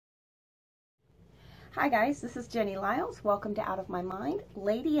Hi guys, this is Jenny Liles. Welcome to Out of My Mind.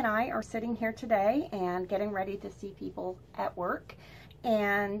 Lady and I are sitting here today and getting ready to see people at work,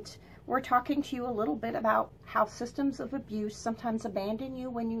 and we're talking to you a little bit about how systems of abuse sometimes abandon you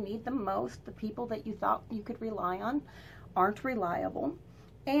when you need them most. The people that you thought you could rely on aren't reliable.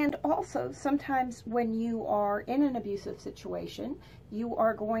 And also, sometimes when you are in an abusive situation, you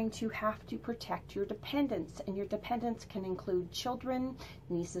are going to have to protect your dependents. And your dependents can include children,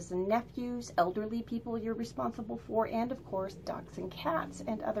 nieces and nephews, elderly people you're responsible for, and of course, dogs and cats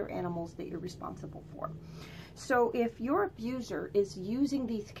and other animals that you're responsible for. So if your abuser is using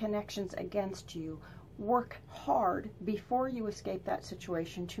these connections against you, work hard before you escape that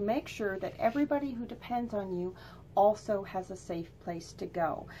situation to make sure that everybody who depends on you also has a safe place to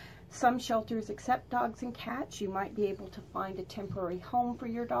go. Some shelters accept dogs and cats. You might be able to find a temporary home for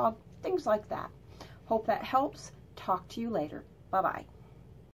your dog, things like that. Hope that helps. Talk to you later. Bye-bye.